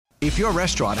If your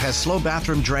restaurant has slow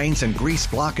bathroom drains and grease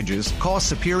blockages, call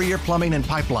Superior Plumbing and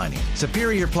Pipelining.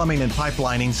 Superior Plumbing and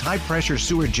Pipelining's high-pressure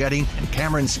sewer jetting and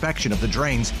camera inspection of the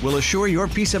drains will assure your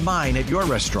peace of mind at your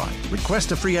restaurant.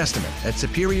 Request a free estimate at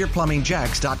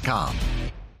SuperiorPlumbingJacks.com.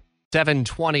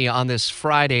 7:20 on this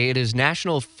Friday. It is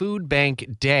National Food Bank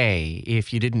Day,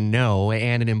 if you didn't know,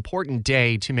 and an important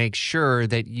day to make sure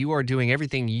that you are doing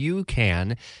everything you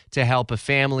can to help a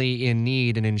family in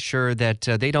need and ensure that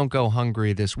they don't go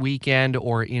hungry this weekend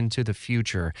or into the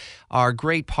future. Our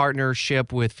great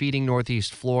partnership with Feeding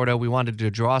Northeast Florida, we wanted to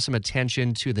draw some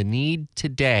attention to the need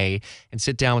today and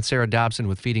sit down with Sarah Dobson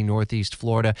with Feeding Northeast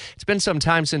Florida. It's been some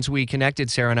time since we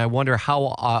connected, Sarah, and I wonder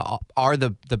how's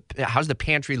the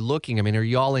pantry looking? I mean, are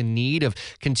you all in need of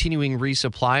continuing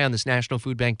resupply on this National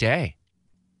Food Bank Day?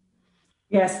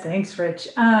 Yes, thanks, Rich.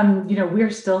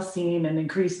 We're still seeing an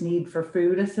increased need for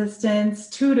food assistance,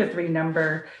 two to three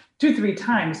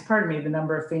times, the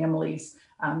number of families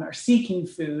are seeking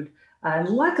food. And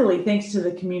luckily, thanks to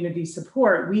the community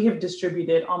support, we have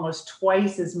distributed almost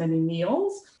twice as many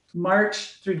meals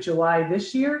March through July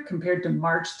this year compared to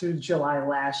March through July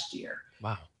last year.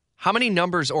 Wow. How many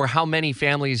numbers or how many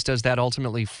families does that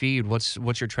ultimately feed? What's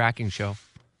your tracking show?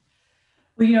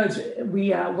 Well,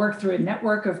 we work through a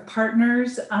network of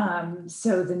partners.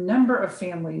 So the number of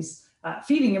families,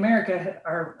 Feeding America,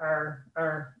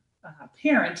 our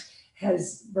parent,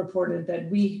 has reported that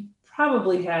we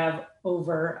probably have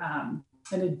over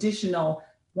an additional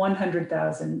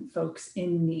 100,000 folks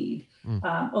in need,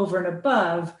 over and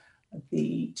above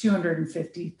the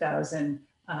 250,000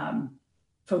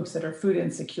 folks that are food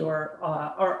insecure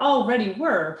or already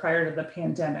were prior to the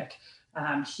pandemic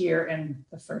here in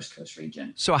the First Coast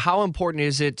region. So how important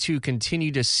is it to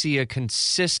continue to see a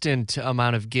consistent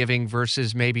amount of giving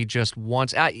versus maybe just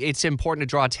once? It's important to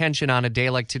draw attention on a day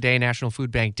like today, National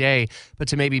Food Bank Day, but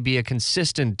to maybe be a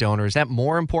consistent donor. Is that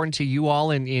more important to you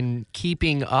all in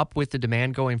keeping up with the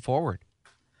demand going forward?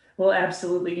 Well,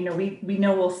 absolutely. We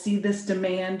know we'll see this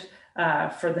demand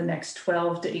for the next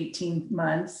 12 to 18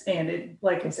 months. And it,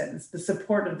 like I said, it's the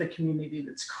support of the community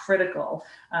that's critical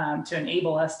to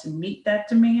enable us to meet that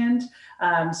demand.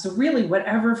 So really,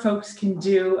 whatever folks can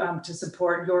do to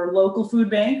support your local food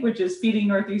bank, which is Feeding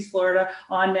Northeast Florida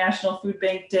on National Food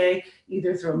Bank Day,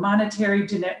 either through a monetary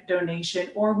donation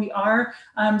or we are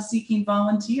seeking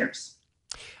volunteers.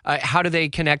 How do they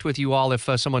connect with you all if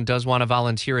someone does want to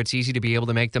volunteer? It's easy to be able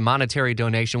to make the monetary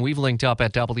donation. We've linked up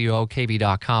at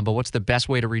WOKV.com, but what's the best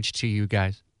way to reach to you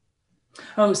guys?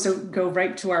 Oh, so go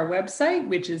right to our website,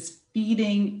 which is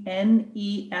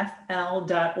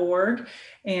feedingnefl.org.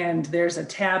 And there's a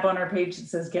tab on our page that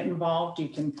says Get Involved. You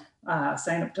can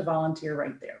sign up to volunteer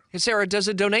right there. Hey, Sarah, does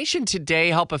a donation today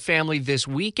help a family this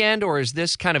weekend, or is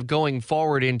this kind of going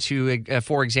forward into,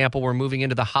 for example, we're moving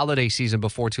into the holiday season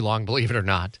before too long, believe it or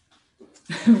not?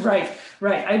 Right.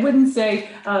 I wouldn't say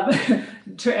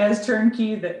as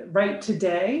turnkey that right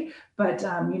today, but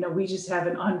we just have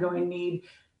an ongoing need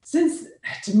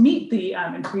to meet the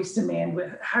increased demand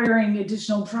with hiring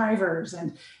additional drivers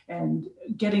and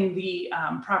getting the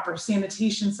proper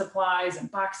sanitation supplies and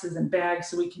boxes and bags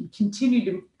so we can continue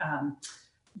to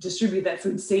distribute that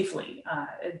food safely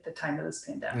at the time of this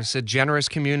pandemic. It's a generous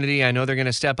community. I know they're going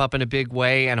to step up in a big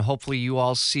way, and hopefully you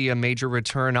all see a major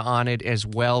return on it as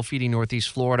well. Feeding Northeast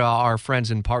Florida, our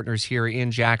friends and partners here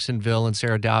in Jacksonville, and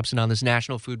Sarah Dobson on this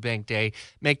National Food Bank Day.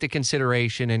 Make the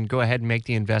consideration and go ahead and make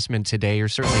the investment today. You're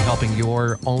certainly helping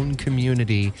your own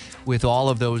community with all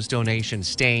of those donations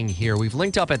staying here. We've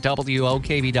linked up at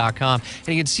WOKV.com, and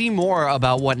you can see more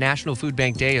about what National Food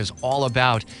Bank Day is all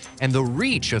about and the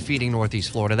reach of Feeding Northeast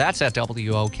Florida. That's at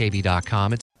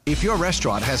WOKV.com. If your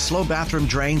restaurant has slow bathroom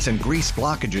drains and grease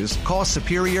blockages, call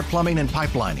Superior Plumbing and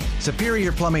Pipelining.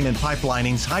 Superior Plumbing and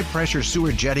Pipelining's high-pressure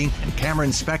sewer jetting and camera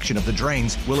inspection of the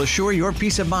drains will assure your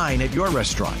peace of mind at your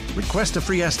restaurant. Request a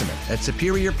free estimate at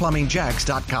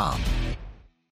SuperiorPlumbingJacks.com.